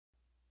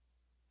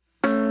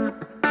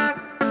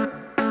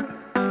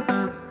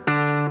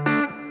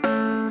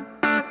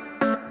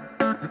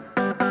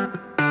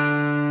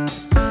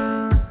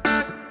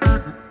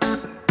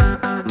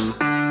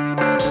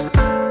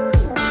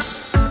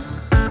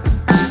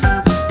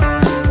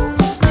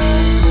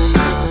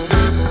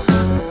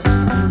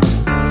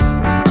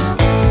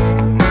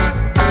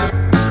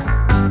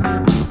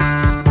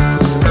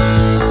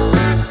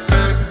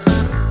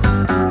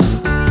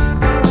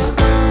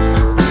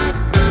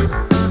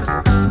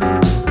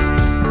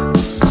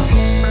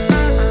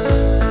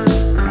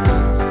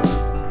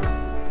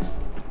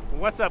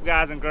What's up,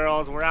 guys and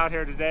girls? We're out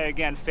here today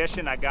again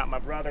fishing. I got my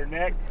brother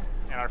Nick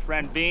and our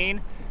friend Bean.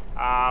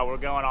 We're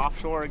going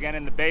offshore again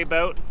in the bay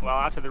boat. Well,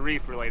 out to the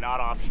reef really, not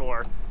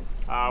offshore.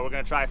 We're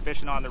gonna try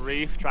fishing on the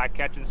reef, try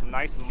catching some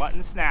nice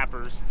mutton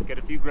snappers, get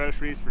a few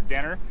groceries for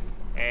dinner,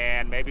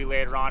 and maybe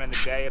later on in the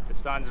day, if the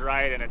sun's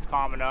right and it's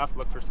calm enough,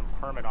 look for some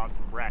permit on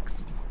some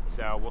wrecks.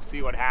 So we'll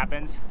see what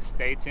happens.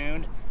 Stay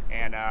tuned,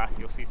 and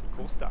you'll see some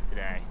cool stuff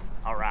today.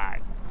 All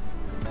right.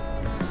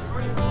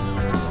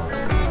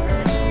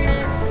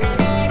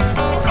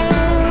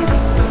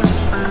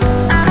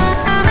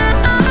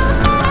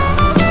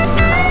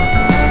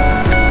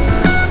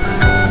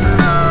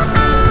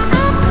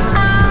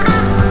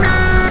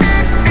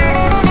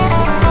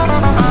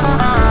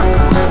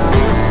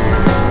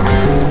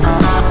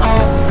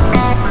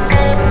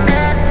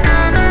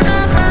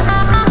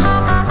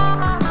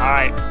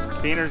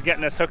 Beaner's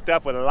getting us hooked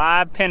up with a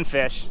live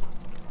pinfish.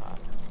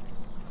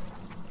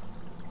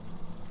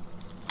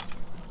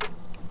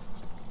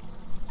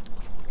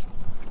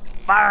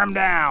 Fire him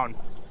down.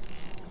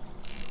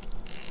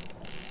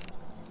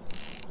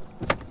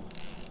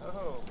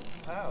 Oh.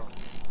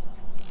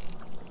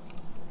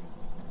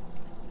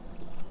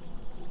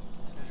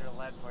 Here's your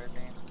lead for you,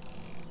 Bean.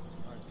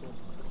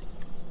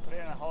 Put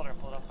it in a holder,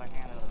 pull it up by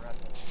hand into the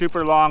rest of it.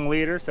 Super long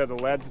leader, so the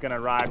lead's gonna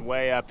ride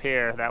way up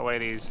here. That way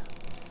these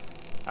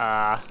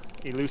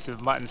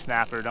elusive mutton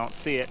snapper don't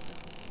see it.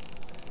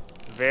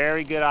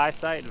 Very good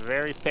eyesight,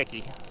 very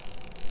picky.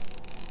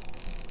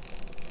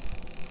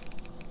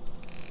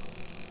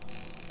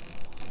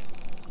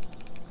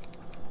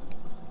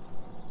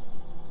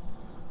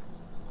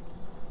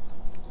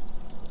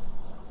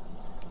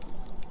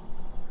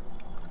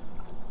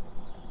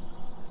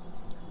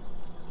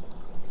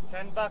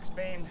 $10,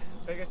 Bean.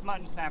 Biggest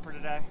mutton snapper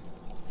today.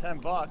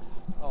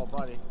 $10? Oh,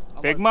 buddy.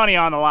 Big money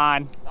on the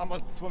line. I'm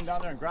gonna swim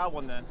down there and grab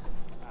one then.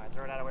 Alright,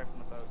 throw it out away from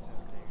the boat too.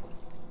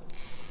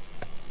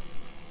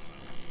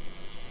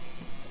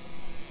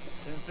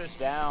 Pinfish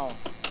down.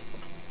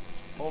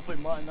 Hopefully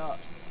mutton up.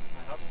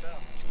 I hope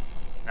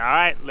so.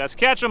 Alright, let's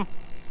catch them.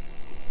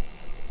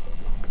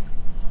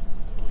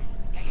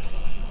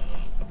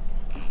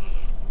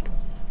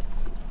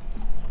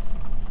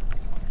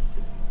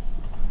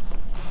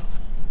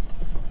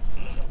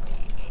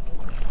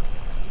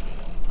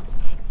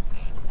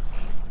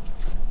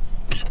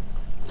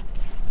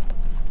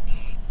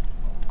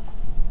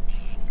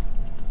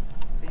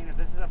 If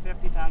this is a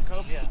 50-pound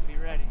cobia, be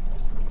ready.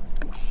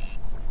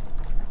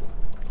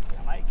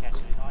 I might catch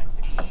it. He's only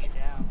 60 feet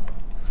down.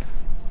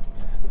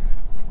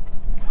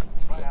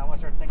 Funny, I almost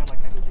started thinking,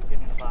 like, maybe we did get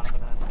in the bottom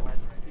of that ledge.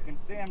 You can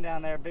see him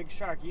down there, big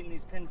shark eating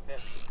these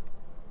pinfish.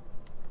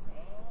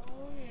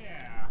 Oh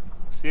yeah.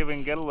 See if we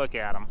can get a look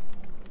at him.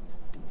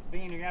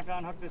 Bean, you're gonna have to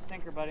unhook this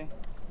sinker, buddy.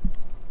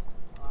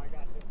 Oh, I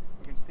got you.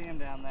 You can see him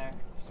down there,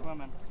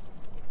 swimming.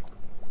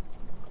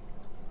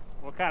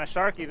 What kind of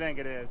shark do you think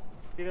it is?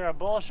 It's either a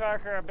bull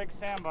shark or a big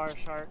sandbar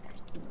shark.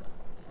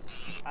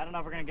 I don't know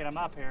if we're gonna get him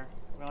up here.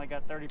 We only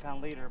got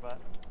 30-pound leader, but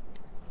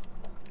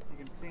you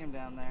can see him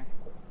down there.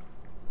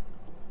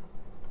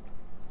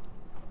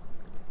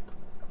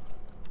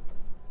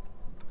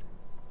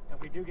 If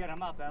we do get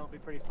him up, that'll be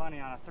pretty funny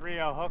on a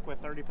 3-0 hook with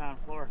 30-pound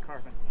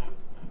fluorocarbon.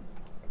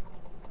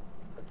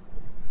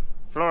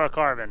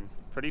 Fluorocarbon,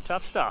 pretty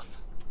tough stuff.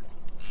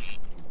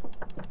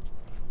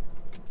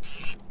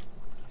 Some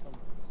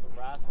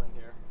wrestling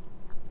here.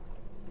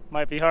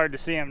 Might be hard to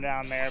see him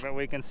down there, but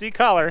we can see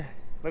color.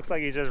 Looks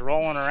like he's just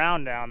rolling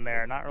around down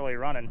there, not really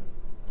running.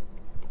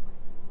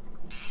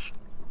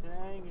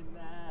 Hanging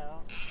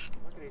now.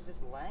 Look at, he's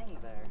just laying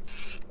there.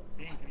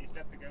 Dean, can you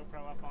set the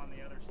GoPro up on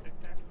the other stick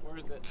there? Where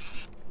is it?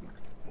 It's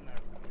in the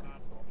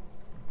console.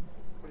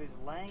 But he's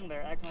laying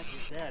there acting like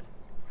he's dead.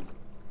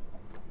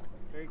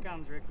 Here he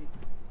comes, Ricky.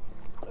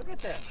 Look at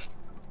this.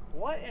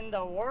 What in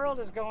the world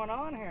is going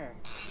on here?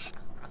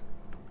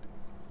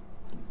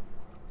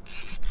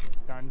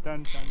 Dun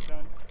dun dun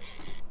dun.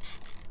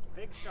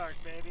 Big shark,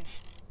 baby.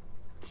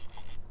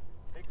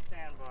 Big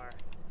sandbar.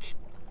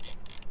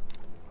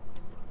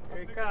 Here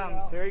he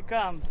comes, here he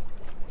comes.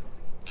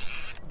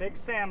 Big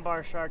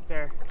sandbar shark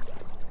there.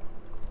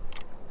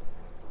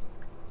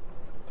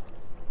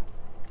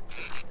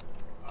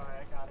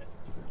 Alright, I got it.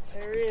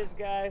 There he is,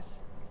 guys.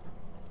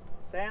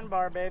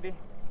 Sandbar, baby.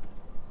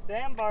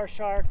 Sandbar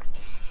shark.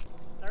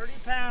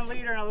 30-pound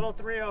leader and a little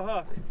 3-0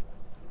 hook.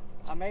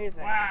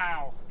 Amazing.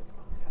 Wow.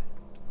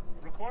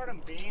 Record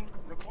him, Bean.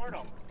 Record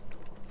him.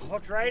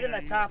 Hooked right in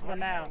the top of the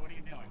mouth. What are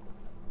you doing?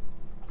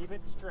 Keep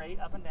it straight,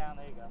 up and down.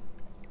 There you go.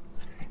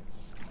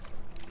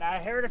 Now I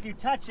heard if you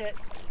touch it,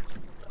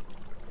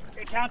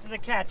 it counts as a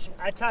catch.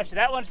 I touched it.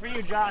 That one's for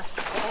you, Josh.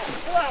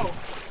 Oh,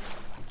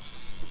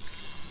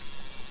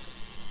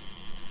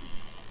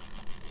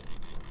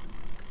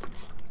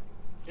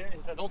 whoa!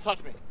 He said, don't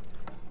touch me.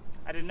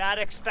 I did not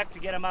expect to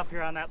get him up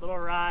here on that little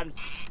rod,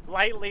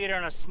 light leader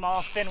and a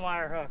small fin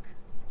wire hook.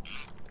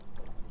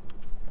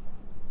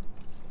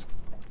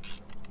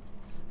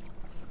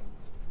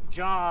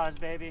 Jaws,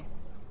 baby.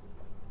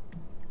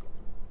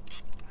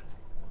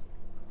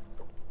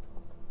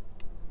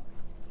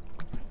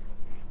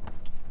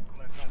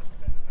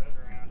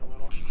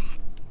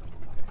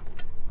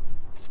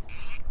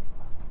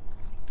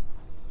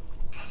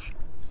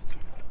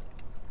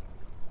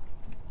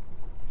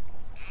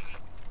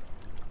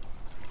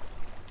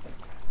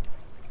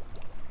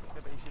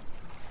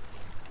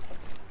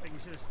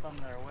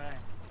 some their way.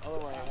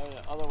 Other way, other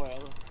way, other way.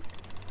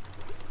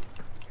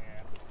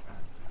 Yeah, that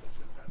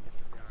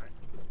should be alright.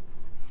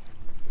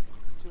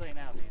 It's too late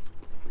now, man.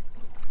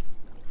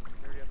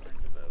 It's already up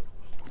underneath the boat.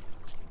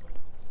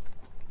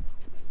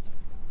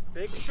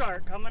 Big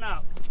shark coming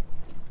up.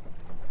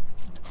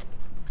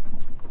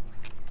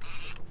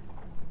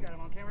 Got him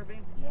on camera,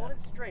 Bean? Yeah. Hold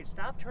it straight.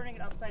 Stop turning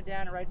it upside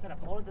down and right side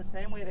up. Hold it the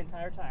same way the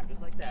entire time,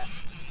 just like that.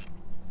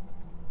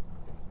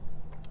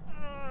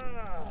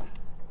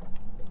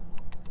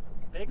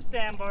 Big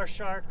sandbar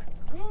shark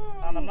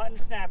on the mutton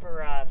snapper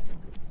rod.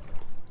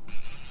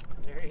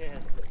 There he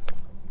is.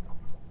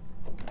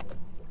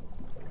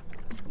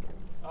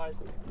 Alright,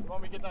 you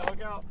want me to get that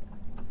hook out?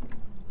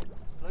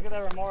 Look at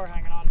that remora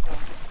hanging on to him.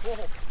 Whoa.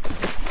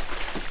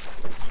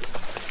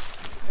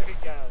 There he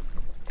goes.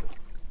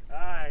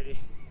 Alrighty.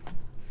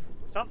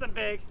 Something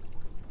big.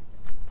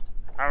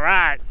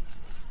 Alright. You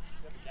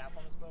have a gap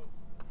on this boat?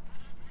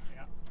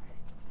 Yeah.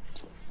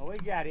 Well, we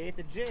got it. He ate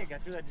the jig. I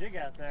threw that jig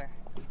out there.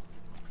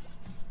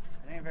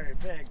 It ain't very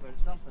big, but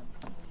it's something.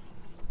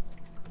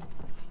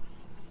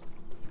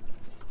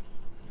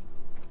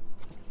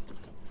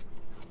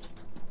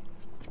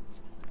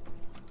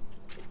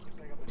 Looks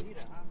like a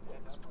bonita, huh? Yeah,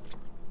 definitely.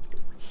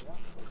 Yeah.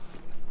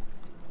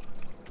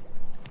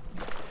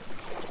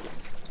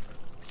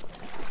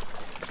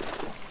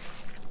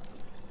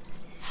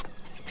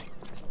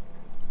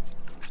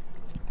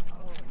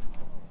 Oh,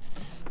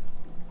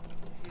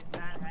 he's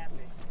not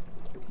happy.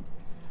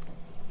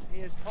 He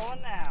is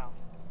pulling now.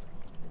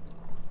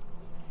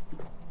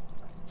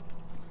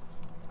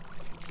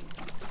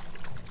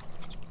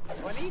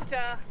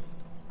 Bonita.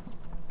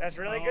 That's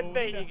really good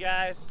bait, you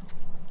guys.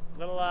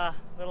 Little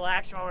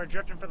action while we're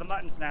drifting for the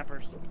mutton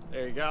snappers.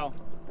 There you go.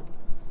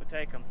 We'll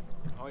take them.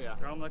 Oh yeah.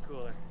 Throw them in the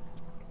cooler.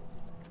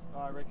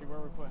 Alright, Ricky, where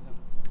are we putting him?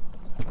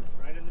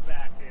 Right in the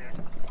back here.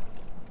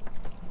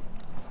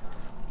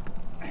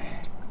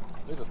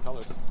 Look at those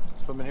colors.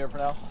 Just put them in here for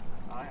now.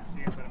 Oh yeah,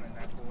 you can put them in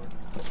that cooler.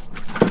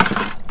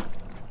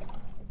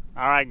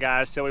 Alright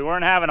guys, so we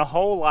weren't having a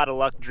whole lot of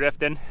luck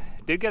drifting.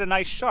 Did get a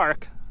nice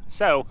shark,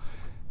 so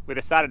we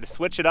decided to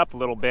switch it up a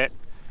little bit.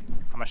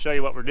 I'm gonna show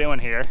you what we're doing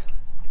here.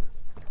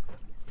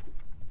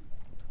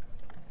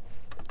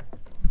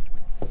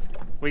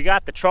 We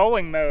got the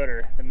trolling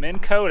motor, the Minn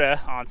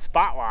Kota, on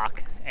spot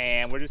lock,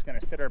 and we're just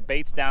gonna sit our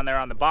baits down there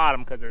on the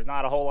bottom because there's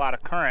not a whole lot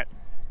of current,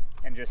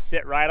 and just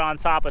sit right on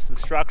top of some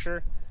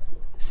structure,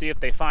 see if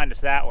they find us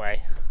that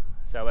way.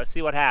 So let's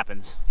see what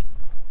happens.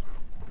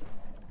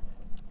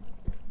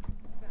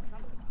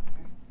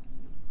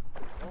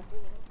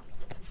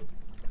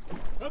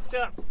 Hooked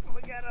up.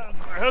 We got them.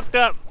 We're hooked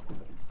up.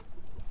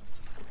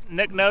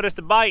 Nick noticed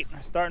a bite,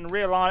 starting to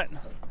reel on it.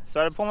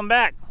 Started pulling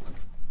back.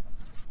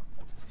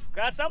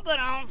 Got something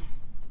on.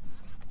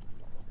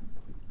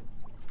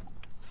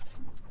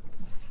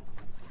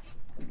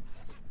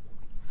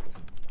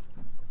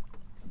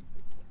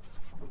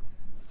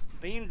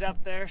 Bean's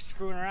up there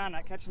screwing around,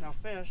 not catching no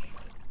fish.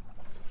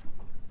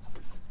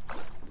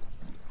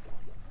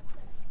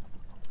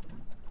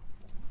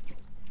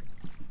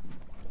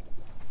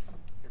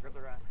 Here, grab the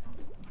rod.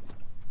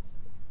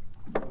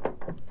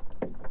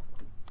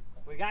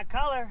 We got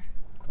color.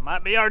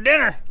 Might be our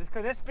dinner.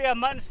 Could this be a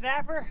mutton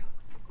snapper?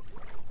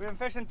 We've been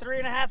fishing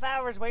 3.5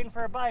 hours waiting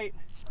for a bite.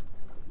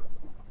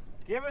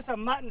 Give us a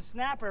mutton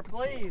snapper,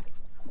 please.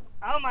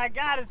 Oh my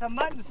God, it's a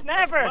mutton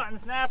snapper.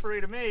 That's mutton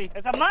snappery to me.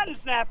 It's a mutton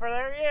snapper,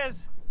 there he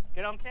is.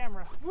 Get on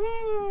camera.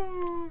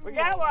 Woo! We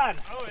got one.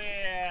 Oh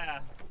yeah.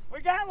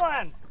 We got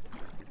one.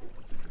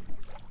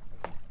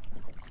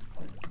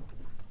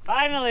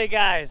 Finally,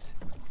 guys.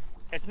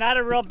 It's not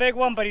a real big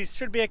one, but he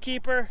should be a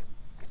keeper.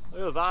 Look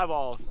at those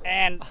eyeballs.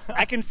 And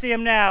I can see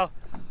him now.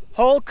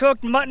 Whole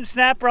cooked mutton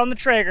snapper on the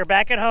Traeger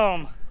back at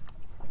home.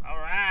 All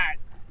right.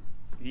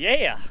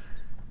 Yeah.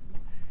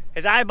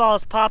 His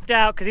eyeballs popped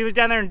out because he was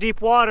down there in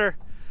deep water.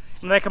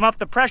 When they come up,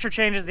 the pressure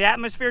changes, the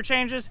atmosphere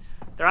changes.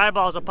 Their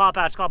eyeballs will pop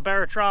out. It's called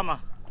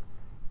barotrauma.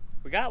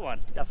 We got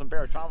one. Got some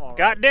barotrauma already.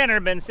 Got dinner.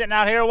 Been sitting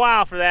out here a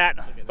while for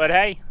that. But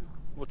hey,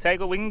 we'll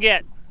take what we can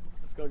get.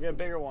 Let's go get a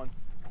bigger one.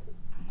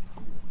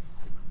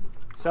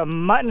 So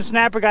mutton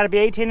snapper got to be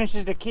 18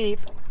 inches to keep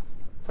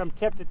from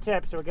tip to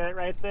tip. So we got it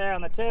right there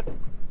on the tip.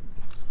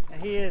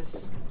 And he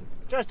is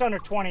just under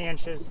 20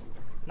 inches,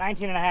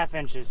 19.5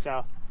 inches.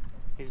 So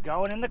he's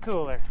going in the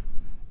cooler.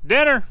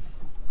 Dinner.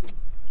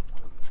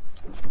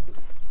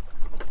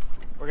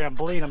 We're gonna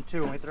bleed him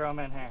too when we throw him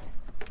in here.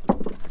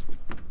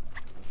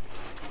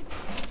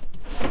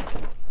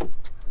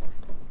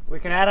 We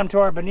can add him to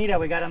our bonita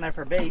we got in there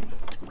for bait.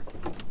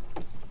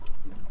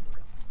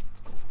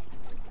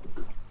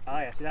 Oh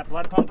yeah, see that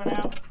blood pumping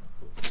out?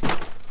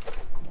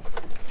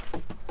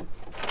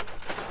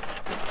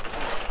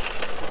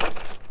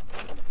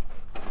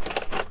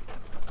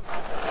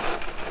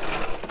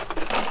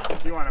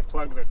 If you want to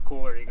plug the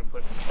cooler, you can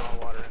put some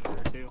salt water in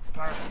there too.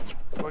 Perfect.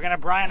 We're gonna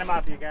brine him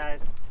up, you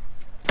guys.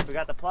 We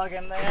got the plug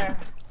in there.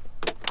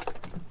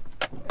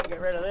 Get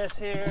rid of this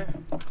here.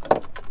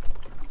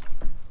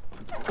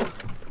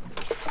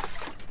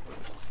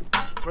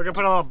 We're gonna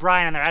put a little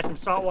brine in there, add some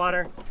salt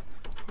water.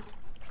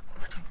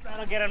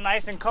 That'll get them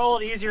nice and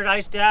cold, easier to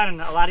ice down,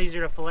 and a lot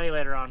easier to fillet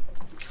later on.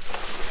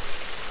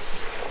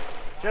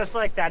 Just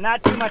like that.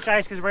 Not too much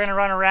ice because we're gonna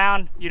run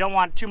around. You don't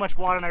want too much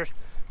water in there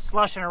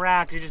slushing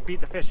around because you just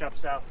beat the fish up.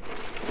 So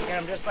get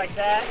them just like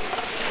that.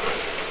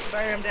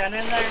 Bury them down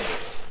in there.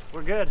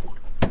 We're good.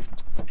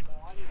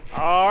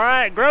 All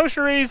right,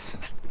 groceries.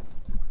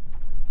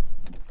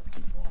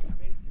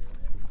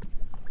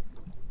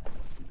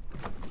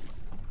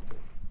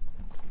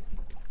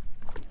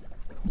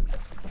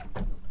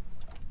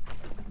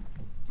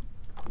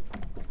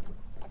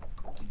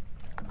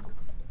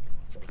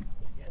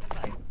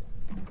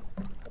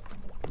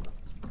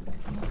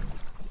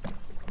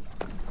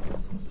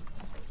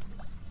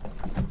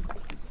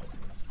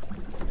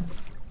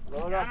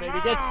 Load up, baby.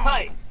 Get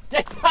tight.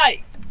 Get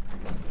tight.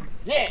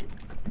 Yeah.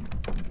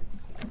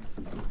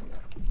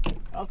 That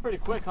was pretty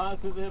quick, huh?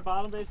 As soon as it hit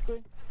bottom,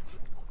 basically.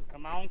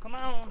 Come on, come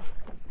on.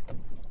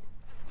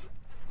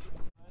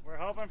 We're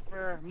hoping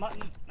for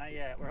mutton. Not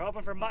yet. We're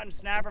hoping for mutton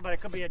snapper, but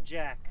it could be a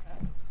jack.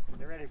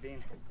 Get ready,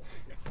 Bean.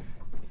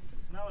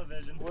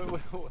 Smell-o-vision.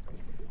 Wait.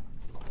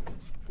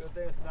 Good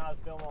thing it's not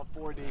film on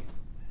 4D. Did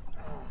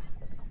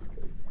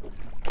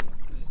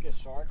you just get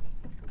sharked?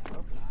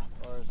 Nope.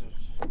 Or is it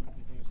you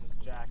think it's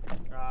just jack?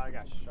 I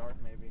got shark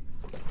maybe.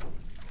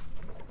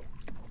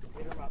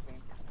 Get him up,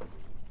 Bean.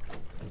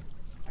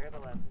 I got the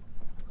left.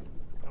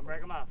 Don't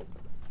break them off.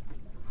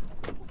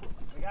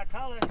 We got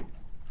color.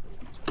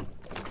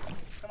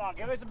 Come on,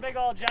 give us a big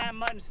old giant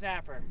mutton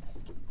snapper.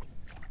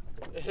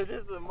 It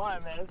is the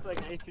mutton, man. It's like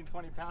an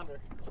 18-20 pounder.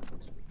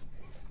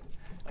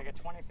 Like a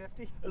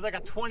 20-50? It's like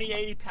a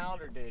 20-80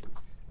 pounder, dude.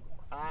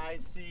 I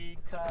see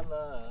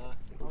color.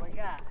 What we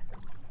got?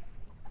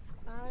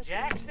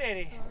 Jack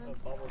City. Those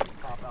bubbles just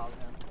pop out of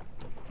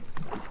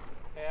him.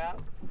 Yeah.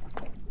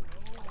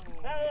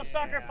 That little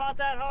sucker fought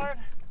that hard.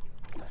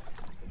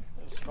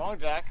 It's strong,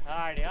 Jack.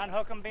 Alrighty,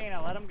 unhook him, Bean,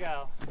 and let him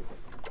go.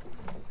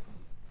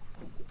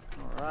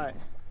 All right.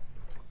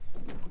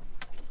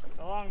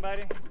 So long,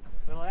 buddy.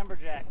 Little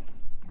amberjack.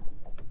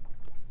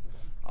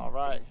 All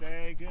right.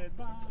 Say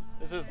goodbye.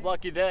 This is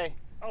lucky day.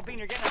 Oh, Bean,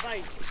 you're getting a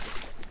bite.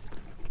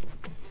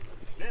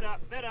 Bit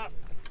up, bit up.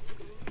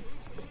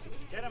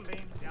 Get him,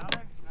 Bean. Down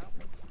there? No.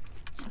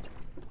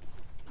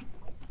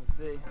 Let's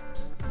see.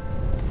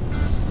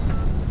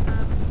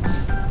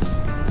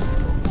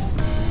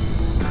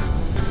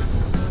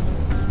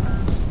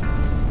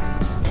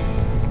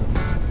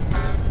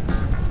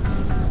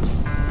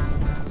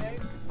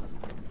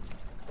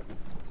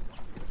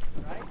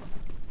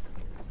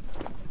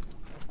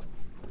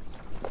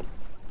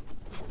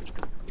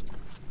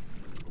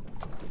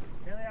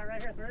 Here they are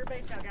right here. Throw your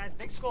baits out, guys.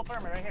 Big school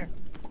permit right here.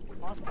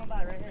 Monster come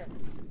by right here.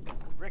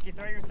 Ricky,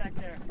 throw yours back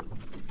there.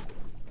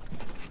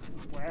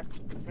 Where?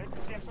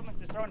 Right, see him something?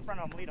 Just throw in front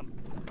of him. Lead him.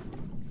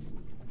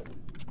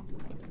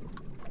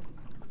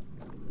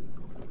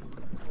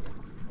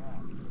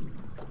 Wow.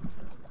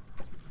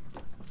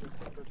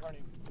 They're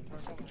turning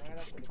right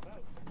up to the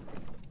boat.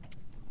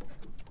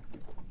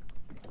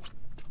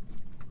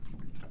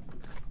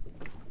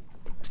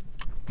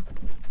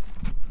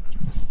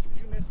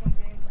 Did you miss one,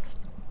 Bean?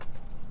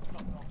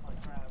 Something off my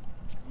crab.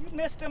 You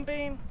missed him,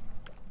 Bean.